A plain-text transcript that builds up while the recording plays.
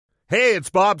Hey, it's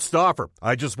Bob Stauffer.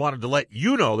 I just wanted to let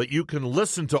you know that you can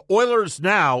listen to Oilers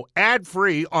Now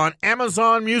ad-free on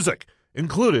Amazon Music,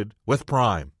 included with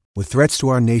Prime. With threats to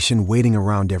our nation waiting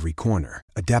around every corner,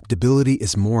 adaptability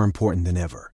is more important than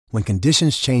ever. When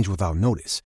conditions change without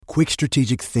notice, quick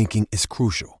strategic thinking is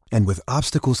crucial. And with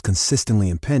obstacles consistently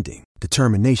impending,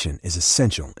 determination is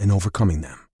essential in overcoming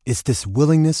them. It's this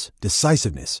willingness,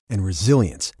 decisiveness, and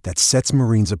resilience that sets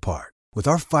Marines apart. With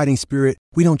our fighting spirit,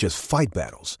 we don't just fight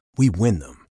battles, we win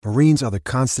them. Marines are the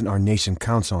constant our nation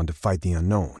counts on to fight the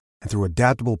unknown. And through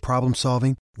adaptable problem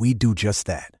solving, we do just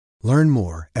that. Learn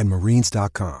more at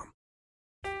marines.com.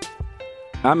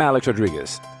 I'm Alex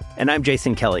Rodriguez. And I'm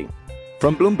Jason Kelly.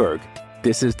 From Bloomberg,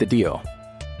 this is The Deal.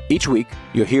 Each week,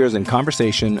 you'll hear us in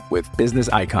conversation with business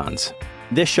icons.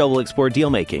 This show will explore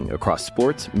deal-making across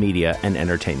sports, media, and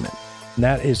entertainment.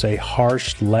 That is a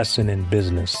harsh lesson in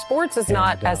business. Sports is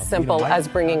not as simple as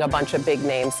bringing a bunch of big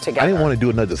names together. I didn't want to do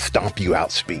another stomp you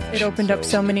out speech. It opened up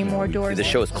so many more doors. The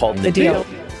show is called The Deal.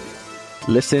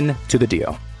 Listen to The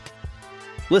Deal.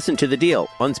 Listen to The Deal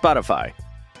on Spotify.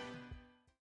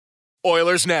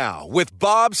 Oilers Now with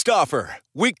Bob Stauffer.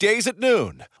 Weekdays at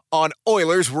noon on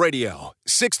Oilers Radio,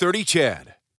 630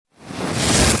 CHED.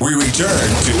 We return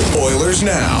to Oilers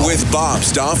Now with Bob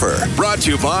Stauffer. Brought to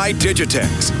you by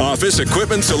Digitex. Office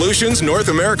Equipment Solutions North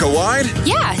America wide?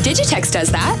 Yeah, Digitex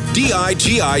does that.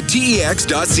 digitex.ca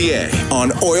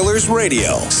on Oilers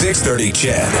Radio, 630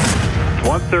 CHED.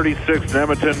 136 in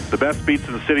Edmonton. The best pizza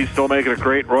in the city, still making it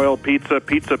great. Royal Pizza,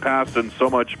 Pizza Pasta, and so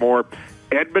much more.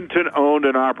 Edmonton owned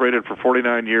and operated for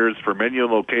 49 years. For menu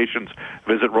and locations,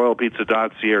 visit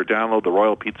royalpizza.ca or download the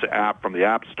Royal Pizza app from the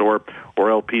App Store.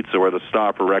 Royal Pizza, where the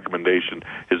Stauffer recommendation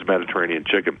is Mediterranean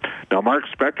chicken. Now, Mark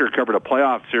Spector covered a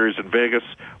playoff series in Vegas.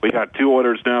 We got two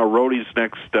Oilers now. Roadies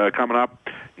next coming up.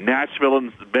 Nashville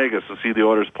and Vegas to see the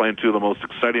Oilers playing two of the most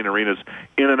exciting arenas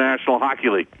in the National Hockey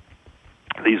League.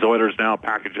 These Oilers Now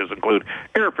packages include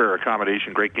airfare,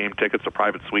 accommodation, great game tickets, a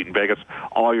private suite in Vegas,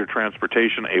 all your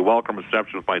transportation, a welcome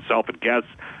reception with myself and guests,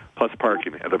 plus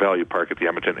parking at the Value Park at the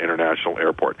Edmonton International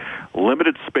Airport.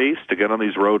 Limited space to get on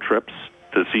these road trips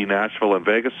to see Nashville and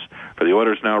Vegas. For the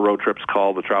Oilers Now road trips,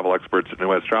 call the travel experts at New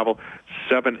West Travel,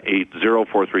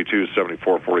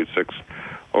 780-432-7446,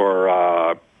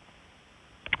 or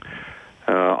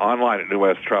online at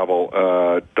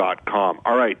newwesttravel.com.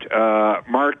 All right,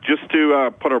 Mark, just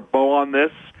to put a bow on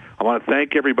this, I want to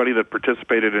thank everybody that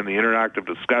participated in the interactive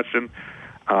discussion.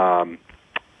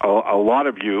 A lot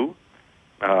of you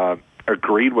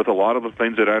agreed with a lot of the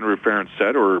things that Andrew Ference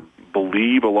said, or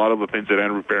believe a lot of the things that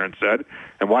Andrew Ference said,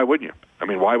 and why wouldn't you? I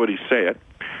mean, why would he say it?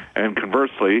 And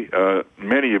conversely,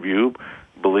 many of you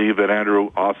believe that Andrew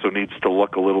also needs to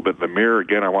look a little bit in the mirror.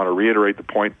 Again, I want to reiterate the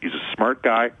point. He's a smart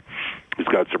guy. He's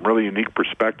got some really unique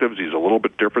perspectives. He's a little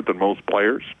bit different than most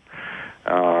players.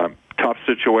 Tough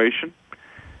situation.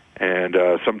 And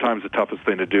sometimes the toughest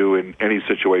thing to do in any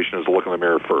situation is to look in the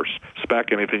mirror first.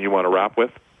 Spec, anything you want to wrap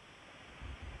with?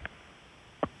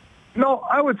 No,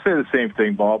 I would say the same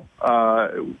thing, Bob.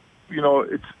 To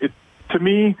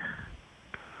me,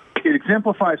 it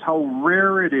exemplifies how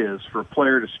rare it is for a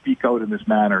player to speak out in this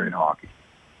manner in hockey.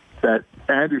 That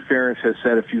Andrew Ference has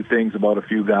said a few things about a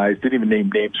few guys, didn't even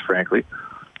name names, frankly.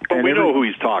 But we know who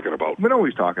he's talking about. We know who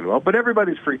he's talking about, but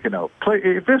everybody's freaking out.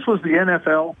 If this was the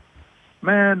NFL,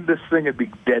 man, this thing would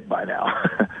be dead by now.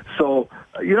 So,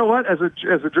 you know what? As a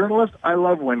journalist, I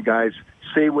love when guys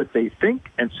say what they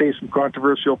think and say some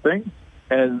controversial things.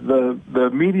 And the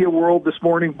media world this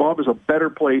morning, Bob, is a better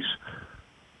place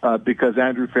because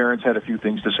Andrew Ference had a few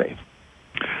things to say.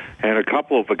 And a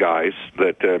couple of the guys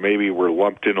that maybe were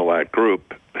lumped into that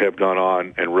group have gone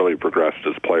on and really progressed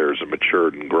as players and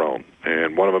matured and grown.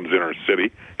 And one of them is Inner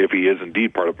City, if he is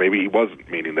indeed part of, maybe he wasn't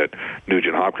meaning that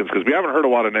Nugent Hopkins, because we haven't heard a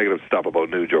lot of negative stuff about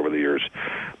Nuge over the years.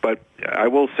 But I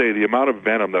will say the amount of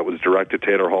venom that was directed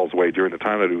Taylor Hall's way during the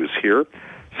time that he was here,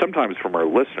 sometimes from our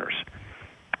listeners,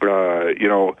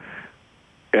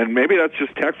 and maybe that's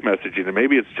just text messaging, and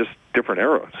maybe it's just different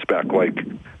era spec. Like,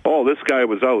 oh, this guy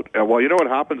was out. Well, you know what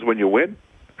happens when you win?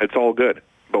 It's all good.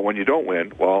 But when you don't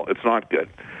win, well, it's not good.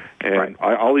 And right.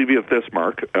 I'll leave you with this,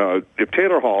 Mark.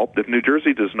 If New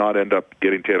Jersey does not end up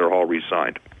getting Taylor Hall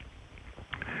re-signed,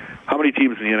 how many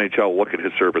teams in the NHL look at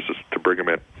his services to bring him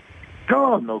in?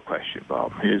 Oh, no question,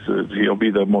 Bob. He'll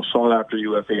be the most sought-after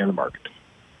UFA in the market.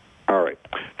 All right.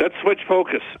 Let's switch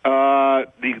focus. The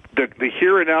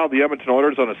here and now, the Edmonton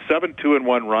Oilers on a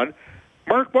 7-2-1 run.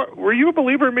 Mark, were you a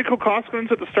believer in Mikko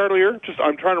Koskinen at the start of the year?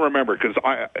 I'm trying to remember, because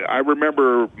I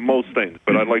remember most things,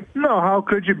 but I'd like... No, how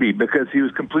could you be? Because he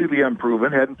was completely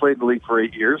unproven, hadn't played in the league for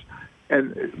 8 years.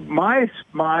 And my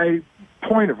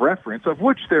point of reference, of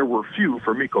which there were few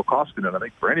for Mikko Koskinen, I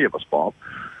think for any of us, Bob,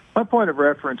 my point of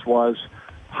reference was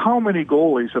how many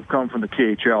goalies have come from the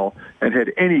KHL and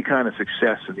had any kind of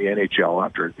success in the NHL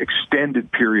after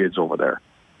extended periods over there.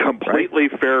 Completely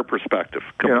fair perspective.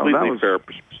 Completely fair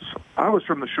perspective. I was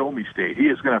from the Show Me State. He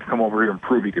is going to have to come over here and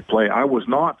prove he could play. I was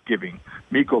not giving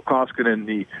Mikko Koskinen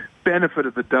the benefit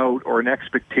of the doubt or an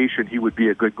expectation he would be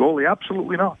a good goalie.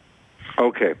 Absolutely not.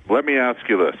 Okay, let me ask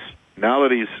you this. Now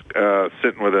that he's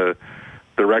sitting with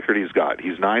the record he's got,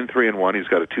 he's 9-3-1. He's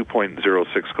got a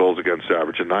 2.06 goals against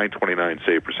average, a 929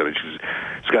 save percentage.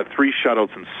 He's got 3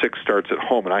 shutouts and 6 starts at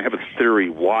home, and I have a theory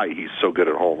why he's so good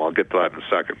at home. I'll get to that in a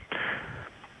second.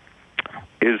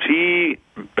 Is he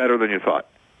better than you thought?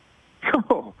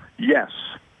 Oh, yes.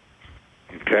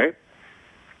 Okay.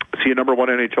 Is he a number 1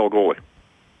 NHL goalie?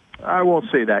 I won't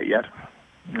say that yet.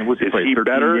 Is he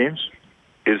better? Games?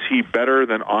 Is he better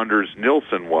than Anders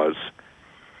Nilsson was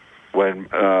when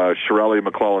Chiarelli and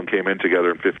McLellan came in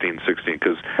together in 15-16?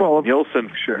 Because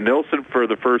Nilsson for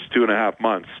the first 2.5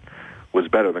 months was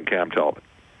better than Cam Talbot.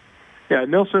 Yeah,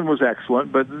 Nilsson was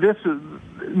excellent, but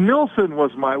Nilsson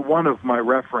was one of my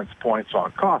reference points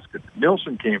on Koskinen.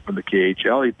 Nilsson came from the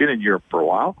KHL. He'd been in Europe for a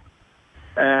while,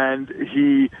 and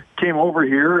he came over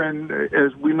here, and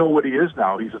as we know what he is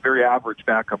now, he's a very average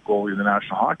backup goalie in the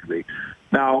National Hockey League.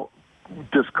 Now,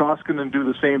 does Koskinen do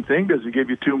the same thing? Does he give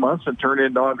you 2 months and turn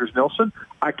into Anders Nilsson?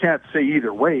 I can't say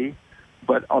either way,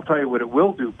 but I'll tell you what it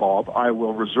will do, Bob. I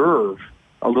will reserve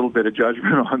a little bit of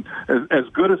judgment on, as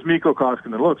good as Mikko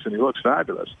Koskinen looks, and he looks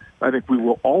fabulous, I think we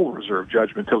will all reserve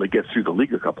judgment until he gets through the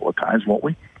league a couple of times, won't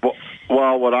we?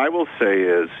 Well, what I will say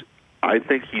is I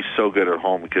think he's so good at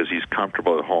home because he's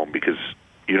comfortable at home because,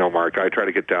 you know, Mark, I try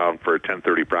to get down for a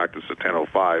 10:30 practice at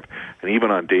 10:05, and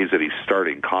even on days that he's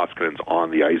starting, Koskinen's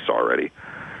on the ice already.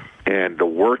 And the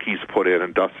work he's put in,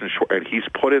 and he's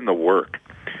put in the work.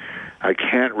 I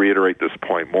can't reiterate this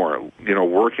point more. You know,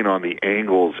 working on the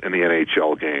angles in the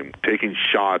NHL game, taking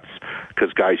shots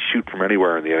because guys shoot from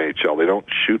anywhere in the NHL. They don't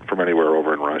shoot from anywhere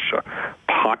over in Russia.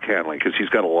 Puck handling, because he's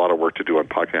got a lot of work to do on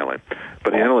puck handling.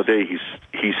 But at the end of the day,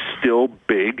 he's still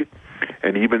big,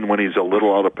 and even when he's a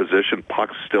little out of position,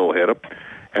 pucks still hit him.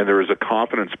 And there is a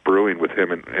confidence brewing with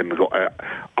him.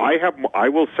 I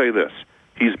will say this: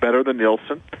 he's better than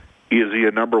Nilsson. Is he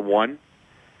a number 1?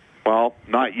 Well,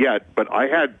 not yet. But I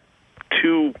had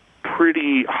 2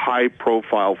 pretty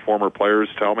high-profile former players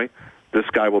tell me this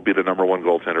guy will be the number 1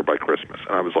 goaltender by Christmas.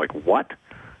 And I was like, what?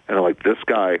 And I'm like, this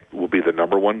guy will be the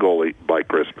number 1 goalie by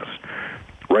Christmas.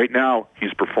 Right now,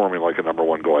 he's performing like a number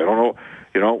 1 goalie. I don't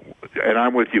know, and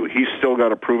I'm with you. He's still got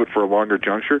to prove it for a longer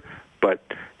juncture, but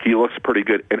he looks pretty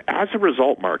good. And as a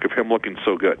result, Mark, of him looking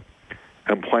so good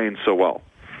and playing so well,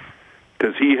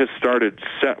 because he has started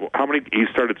he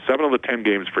started 7 of the 10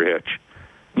 games for Hitch.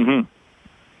 Mm-hmm.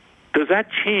 Does that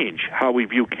change how we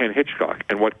view Ken Hitchcock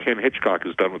and what Ken Hitchcock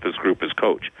has done with this group as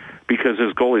coach? Because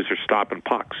his goalies are stopping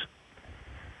pucks.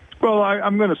 Well,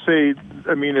 I'm going to say,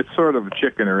 I mean, it's sort of a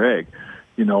chicken or egg.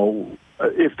 You know,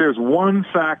 if there's one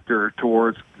factor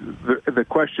towards the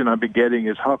question I've been getting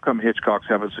is how come Hitchcock's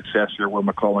having success here where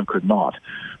McLellan could not?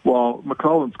 Well,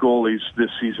 McLellan's goalies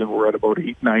this season were at about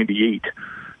 898,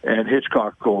 and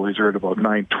Hitchcock goalies are at about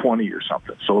 920 or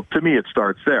something. So to me, it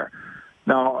starts there.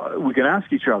 Now, we can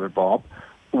ask each other, Bob,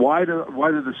 why do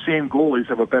the same goalies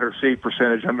have a better save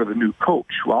percentage under the new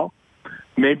coach? Well,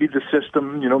 maybe the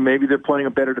system, you know, maybe they're playing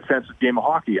a better defensive game of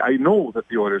hockey. I know that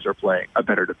the Oilers are playing a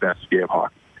better defensive game of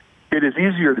hockey. It is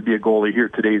easier to be a goalie here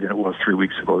today than it was 3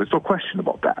 weeks ago. There's no question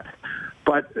about that.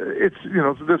 But it's, you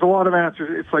know, there's a lot of answers.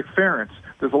 It's like Ferentz.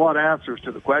 There's a lot of answers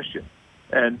to the question.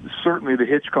 And certainly the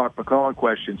Hitchcock-McLellan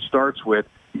question starts with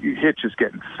Hitch is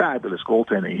getting fabulous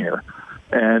goaltending here.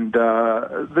 And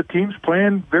the team's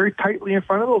playing very tightly in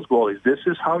front of those goalies. This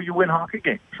is how you win hockey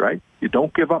games, right? You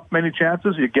don't give up many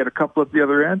chances. You get a couple at the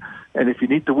other end. And if you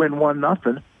need to win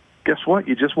 1-0, guess what?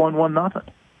 You just won 1-0.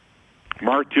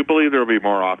 Mark, do you believe there will be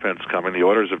more offense coming? The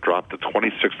Oilers have dropped to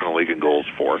 26th in the league in goals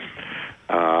for.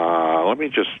 I'm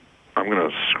going to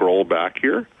scroll back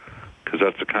here because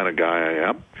that's the kind of guy I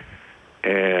am.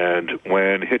 And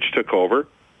when Hitch took over,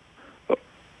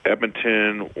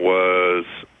 Edmonton was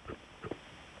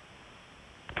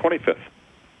 25th.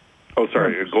 Oh,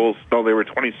 sorry, goals. No, they were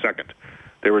 22nd.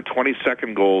 They were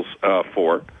 22nd goals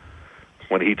for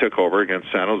when he took over against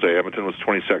San Jose. Edmonton was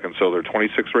 22nd, so they're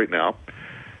 26th right now.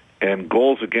 And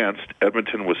goals against,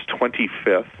 Edmonton was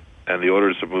 25th, and the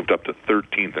Oilers have moved up to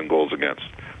 13th in goals against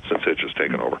since Hitch has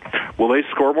taken over. Will they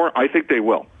score more? I think they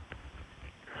will.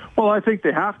 Well, I think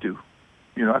they have to.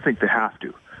 You know, I think they have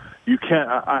to. You can't.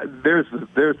 There's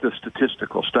the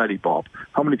statistical study, Bob.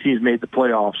 How many teams made the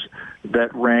playoffs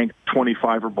that ranked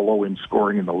 25 or below in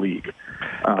scoring in the league?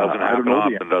 Doesn't happen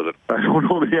often, does it? I don't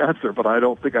know the answer, but I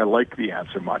don't think I like the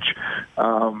answer much.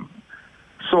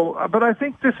 But I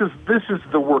think this is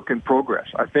the work in progress.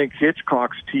 I think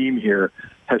Hitchcock's team here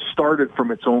has started from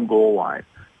its own goal line,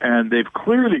 and they've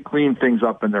clearly cleaned things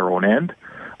up in their own end.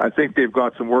 I think they've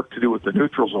got some work to do with the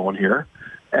neutral zone here.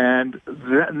 And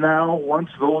now, once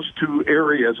those two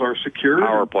areas are secured,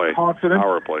 confident,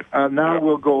 now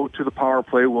we'll go to the power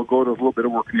play. We'll go to a little bit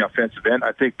of work in the offensive end.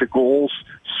 I think the goals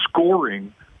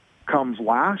scoring comes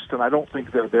last, and I don't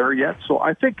think they're there yet. So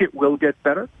I think it will get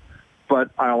better,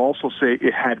 but I'll also say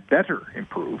it had better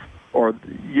improve, or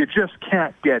you just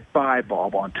can't get by,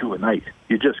 Bob, on two a night.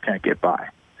 You just can't get by.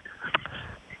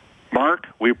 Mark,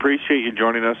 we appreciate you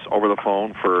joining us over the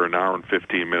phone for an hour and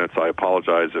 15 minutes. I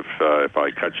apologize if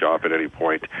I cut you off at any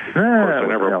point.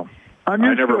 I'm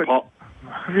used to it.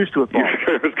 I'm used to it, Bob.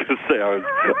 I was going to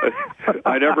say,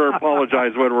 I never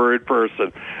apologize when we're in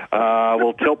person.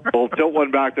 We'll tilt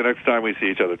one back the next time we see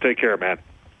each other. Take care, man.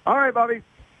 All right, Bobby.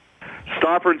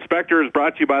 Stauffer Inspector is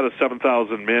brought to you by the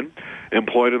 7,000 men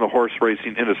employed in the horse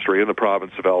racing industry in the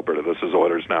province of Alberta. This is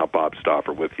Oilers Now. Bob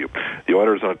Stauffer with you. The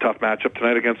Oilers on a tough matchup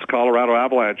tonight against the Colorado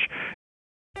Avalanche.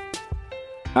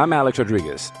 I'm Alex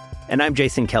Rodriguez. And I'm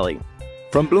Jason Kelly.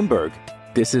 From Bloomberg,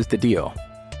 this is The Deal.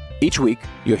 Each week,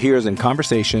 you'll hear us in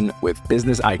conversation with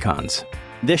business icons.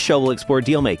 This show will explore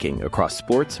deal-making across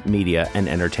sports, media, and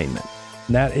entertainment.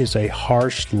 That is a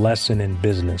harsh lesson in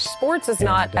business. Sports is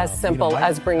not as simple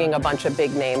as bringing a bunch of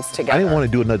big names together. I didn't want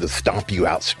to do another stomp you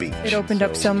out speech. It opened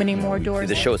up so many more doors.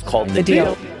 The show is called The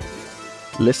Deal.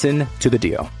 Listen to The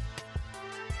Deal.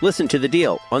 Listen to The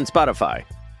Deal on Spotify.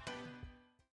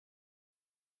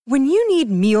 When you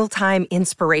need mealtime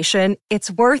inspiration,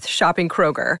 it's worth shopping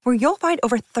Kroger, where you'll find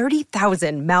over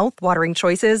 30,000 mouth-watering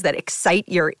choices that excite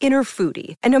your inner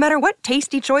foodie. And no matter what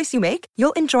tasty choice you make,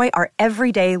 you'll enjoy our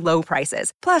everyday low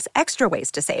prices, plus extra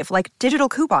ways to save, like digital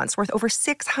coupons worth over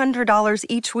 $600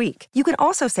 each week. You can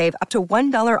also save up to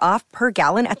 $1 off per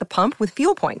gallon at the pump with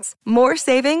fuel points. More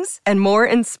savings and more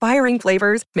inspiring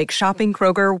flavors make shopping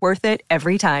Kroger worth it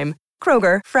every time.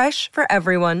 Kroger, fresh for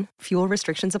everyone. Fuel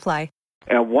restrictions apply.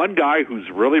 And one guy who's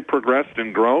really progressed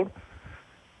and grown,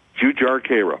 Jujhar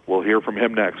Khaira. We'll hear from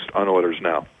him next on Oilers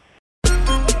Now.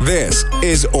 This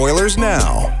is Oilers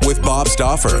Now with Bob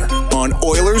Stauffer on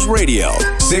Oilers Radio,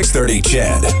 630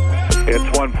 CHED.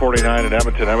 It's 1:49 in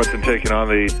Edmonton. Edmonton taking on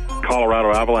the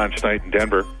Colorado Avalanche tonight in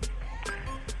Denver.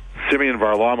 Semyon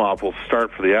Varlamov will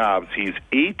start for the Avs. He's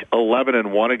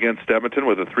 8-11-1 against Edmonton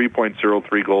with a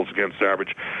 3.03 goals against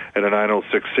average and a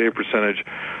 .906 save percentage.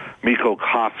 Mikko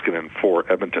Koskinen for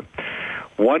Edmonton.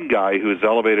 One guy who has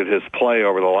elevated his play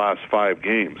over the last 5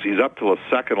 games, he's up to the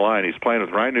second line. He's playing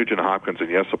with Ryan Nugent-Hopkins and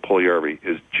Jesse Puljujärvi,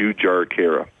 is Jujhar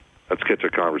Khaira. Let's get to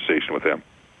a conversation with him.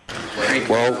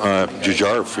 Well,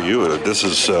 Jujhar, for you, this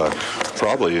is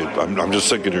probably, I'm just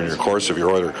thinking in your course of your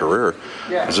Oiler career,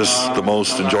 is this the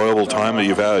most enjoyable time that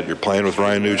you've had? You're playing with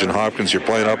Ryan Nugent-Hopkins, you're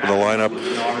playing up in the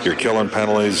lineup, you're killing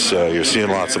penalties, you're seeing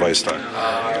lots of ice time.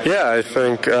 Yeah, I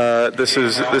think this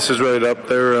is right up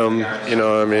there.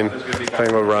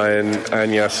 Playing with Ryan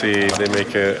and Yessi,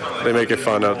 they make it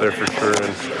fun out there for sure.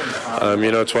 And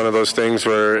it's one of those things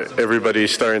where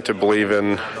everybody's starting to believe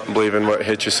in what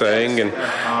Hitch is saying, and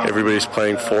everybody's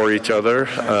playing for each other.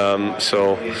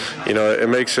 It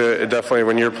makes it definitely,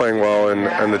 when you're playing well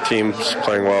and the team's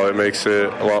playing well, it makes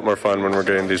it a lot more fun when we're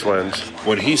getting these wins.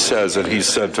 When he says, and he's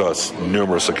said to us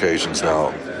numerous occasions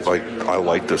now, like, I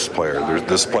like this player.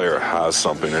 This player has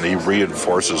something, and he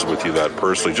reinforces with you that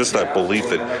personally, just that belief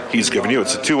that he's given you.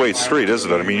 It's a two-way street,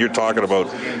 isn't it? I mean, you're talking about,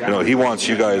 he wants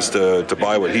you guys to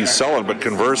buy what he's selling, but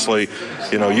conversely,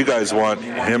 you guys want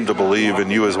him to believe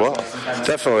in you as well.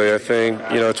 Definitely. I think,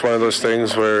 it's one of those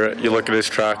things where you look at his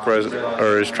track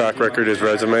record, his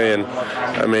resume, and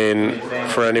I mean,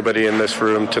 for anybody in this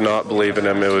room to not believe in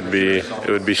him, it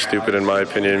would be stupid in my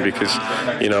opinion, because,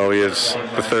 he has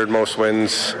the third most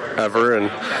wins ever,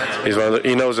 and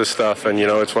he knows his stuff, and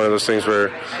it's one of those things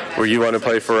where you want to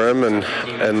play for him, and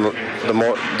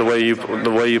the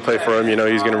way you play for him,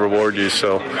 he's going to reward you.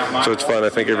 So it's fun. I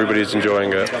think everybody's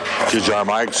enjoying it. Jujhar,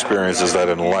 my experience is that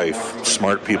in life,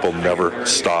 smart people never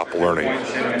stop learning.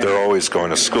 They're always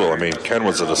going to school. I mean, Ken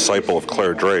was a disciple of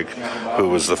Claire Drake, who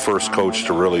was the first coach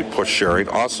to really push sharing,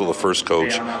 also the first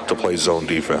coach to play zone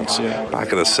defense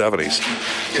back in the 70s.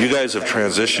 You guys have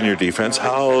transitioned your defense.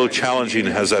 How challenging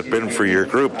has that been for your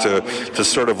group to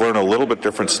sort of learn a little bit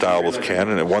different style with Ken,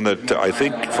 and one that I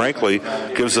think, frankly,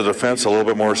 gives the defense a little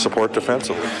bit more support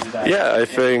defensively? Yeah, I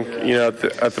think at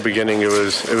the beginning it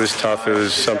was was tough. It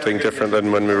was something different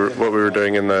than what we were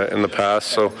doing in the past.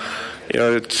 So,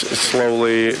 it's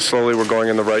slowly we're going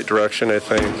in the right direction. I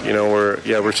think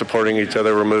we're supporting each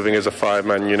other. We're moving as a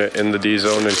 5-man unit in the D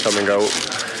zone and coming out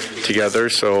together.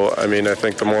 So, I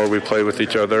think the more we play with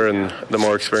each other and the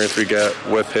more experience we get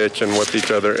with Hitch and with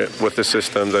each other, with the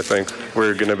systems, I think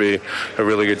we're going to be a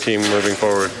really good team moving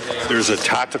forward. There's a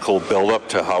tactical build-up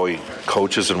to how he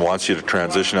coaches and wants you to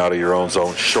transition out of your own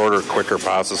zone, shorter, quicker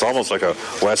passes, almost like a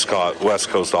West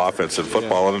Coast offense in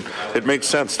football. And it makes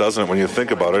sense, doesn't it, when you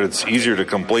think about it? It's easier to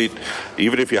complete,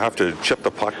 even if you have to chip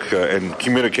the puck, and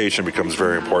communication becomes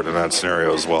very important in that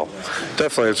scenario as well.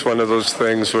 Definitely. It's one of those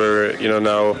things where,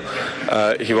 now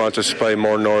he wants us to play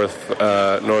more north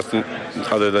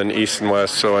other than east and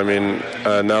west. So,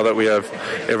 now that we have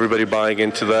everybody buying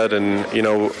into that, and,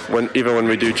 when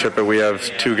we do chip it, we have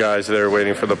 2 guys there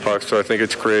waiting for the puck. So I think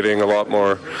it's creating a lot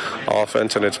more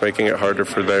offense, and it's making it harder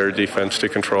for their defense to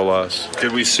control us.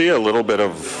 Did we see a little bit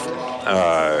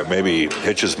of maybe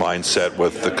Hitch's mindset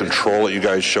with the control that you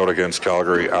guys showed against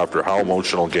Calgary after how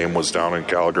emotional game was down in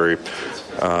Calgary?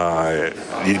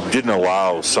 You didn't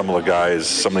allow some of the guys,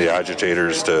 some of the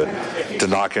agitators to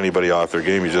knock anybody off their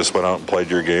game. You just went out and played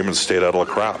your game and stayed out of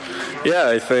the crowd. Yeah,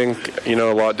 I think, a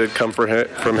lot did come from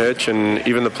Hitch, and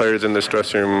even the players in this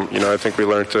dressing room, I think we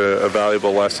learned a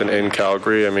valuable lesson in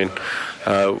Calgary.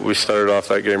 We started off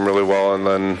that game really well, and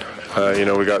then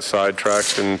we got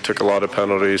sidetracked and took a lot of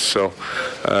penalties. So,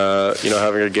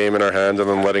 having a game in our hands and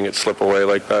then letting it slip away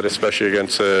like that, especially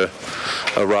against a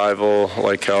rival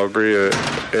like Calgary, it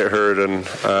hurt. And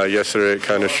yesterday it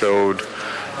kind of showed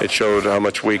how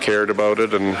much we cared about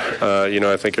it. And,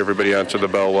 I think everybody answered the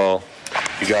bell well.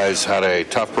 You guys had a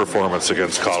tough performance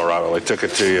against Colorado. They took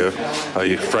it to you.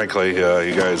 Frankly,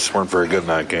 you guys weren't very good in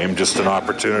that game. Just an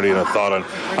opportunity and a thought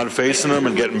on facing them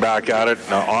and getting back at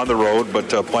it on the road, but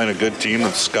playing a good team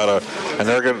that's got and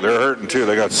they're hurting too.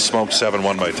 They got smoked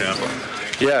 7-1 by Tampa.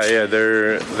 Yeah,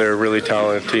 they're a really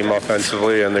talented team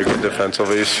offensively, and they're good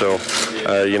defensively. So,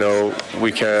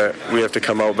 we have to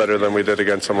come out better than we did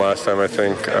against them last time. I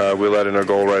think we let in a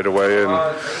goal right away,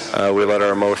 and we let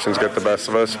our emotions get the best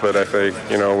of us. But I think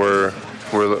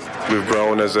we've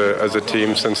grown as a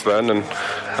team since then, and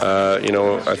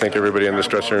I think everybody in this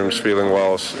dressing room is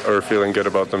feeling good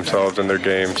about themselves and their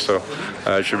game. So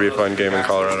it should be a fun game in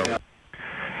Colorado.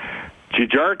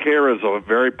 Jujhar Khaira is a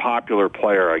very popular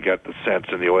player, I get the sense,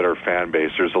 in the Oilers fan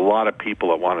base. There's a lot of people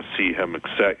that want to see him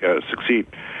succeed.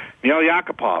 Neil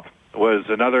Yakupov was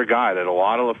another guy that a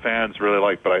lot of the fans really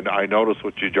like, but I noticed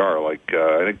with Jujhar,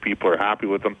 I think people are happy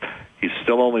with him. He's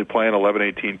still only playing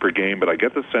 11-18 per game, but I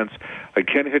get the sense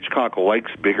Ken Hitchcock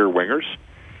likes bigger wingers.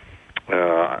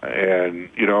 And,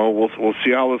 we'll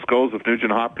see how this goes with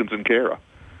Nugent Hopkins and Khaira.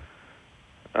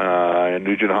 And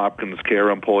Nugent Hopkins,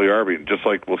 Khaira, and Puljujärvi. And just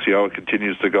like we'll see how it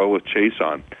continues to go with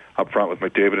Chiasson up front with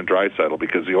McDavid and Draisaitl,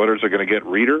 because the Oilers are going to get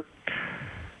Reeder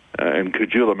and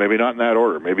Caggiula, maybe not in that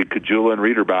order. Maybe Caggiula and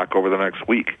Reeder back over the next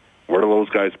week. Where do those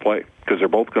guys play? Because they're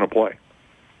both going to play.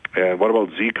 And what about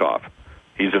Zykov?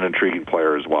 He's an intriguing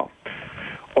player as well.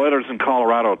 Oilers in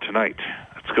Colorado tonight.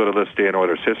 Let's go to this day in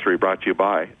Oilers history, brought to you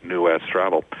by New West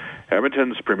Travel.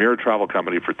 Edmonton's premier travel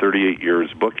company for 38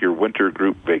 years. Book your winter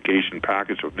group vacation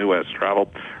package with New West Travel.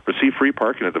 Receive free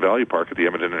parking at the Value Park at the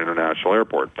Edmonton International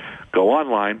Airport. Go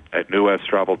online at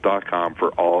newwesttravel.com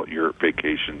for all your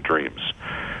vacation dreams.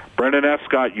 Brendan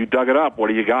Escott, you dug it up. What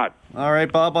do you got? All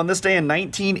right, Bob. On this day in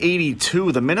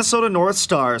 1982, the Minnesota North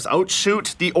Stars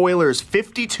outshoot the Oilers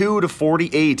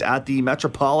 52-48 at the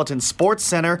Metropolitan Sports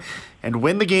Center and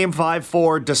win the game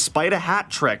 5-4 despite a hat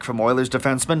trick from Oilers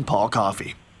defenseman Paul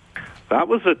Coffey. That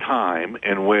was a time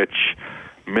in which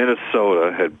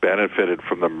Minnesota had benefited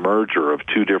from the merger of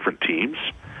 2 different teams.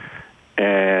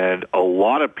 And a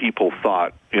lot of people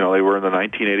thought, they were in the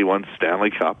 1981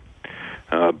 Stanley Cup.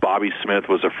 Bobby Smith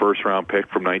was a first-round pick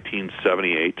from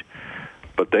 1978.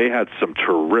 But they had some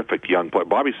terrific young players.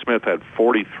 Bobby Smith had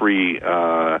 43 in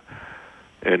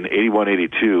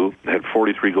 81-82, had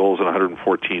 43 goals and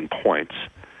 114 points.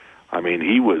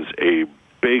 He was a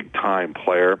big-time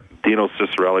player. Dino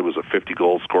Ciccarelli was a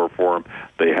 50-goal scorer for him.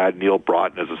 They had Neil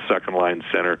Broughton as a second-line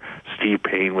center. Steve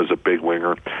Payne was a big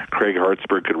winger. Craig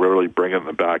Hartsburg could really bring it in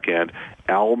the back end.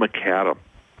 Al McAdam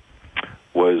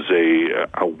was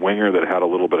a winger that had a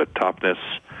little bit of toughness.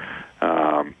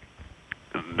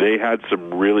 They had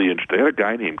some really interesting. They had a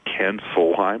guy named Ken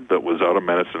Solheim that was out of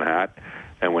Medicine Hat,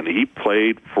 and when he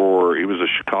played he was a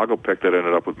Chicago pick that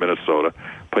ended up with Minnesota,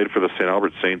 played for the St.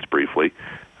 Albert Saints briefly.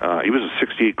 He was a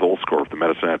 68-goal scorer for the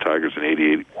Medicine Hat Tigers in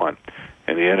 80-81,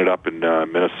 and he ended up in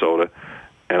Minnesota,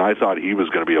 and I thought he was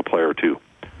going to be a player too.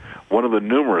 one of the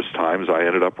numerous times I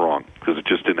ended up wrong because it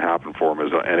just didn't happen for him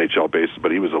as an NHL basis,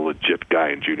 but he was a legit guy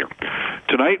in junior.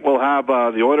 Tonight we'll have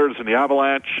the Oilers and the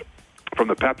Avalanche from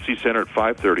the Pepsi Center at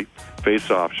 5:30.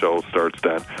 Face-off show starts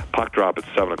then. Puck drop at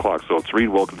 7 o'clock. So it's Reed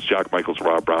Wilkins, Jack Michaels,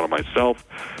 Rob Brown, and myself.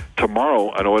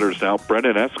 Tomorrow on Oilers Now,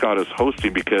 Brendan Escott is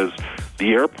hosting because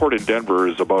the airport in Denver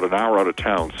is about an hour out of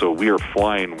town, so we are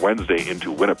flying Wednesday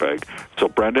into Winnipeg. So,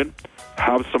 Brendan,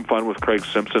 have some fun with Craig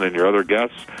Simpson and your other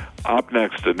guests. Up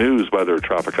next, the news, weather,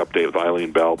 traffic update with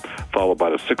Eileen Bell, followed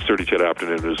by the 6:30 CHED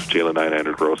Afternoon News with Jalen Knight and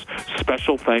Andrew Gross.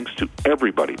 Special thanks to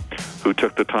everybody who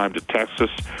took the time to text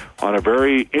us on a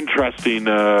very interesting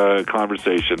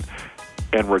conversation.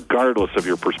 And regardless of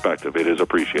your perspective, it is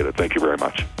appreciated. Thank you very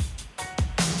much.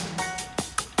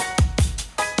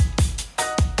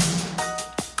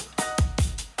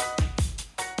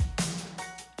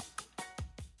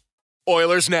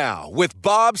 Oilers Now with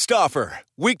Bob Stauffer.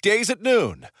 Weekdays at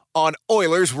noon on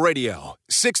Oilers Radio,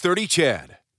 630 CHED.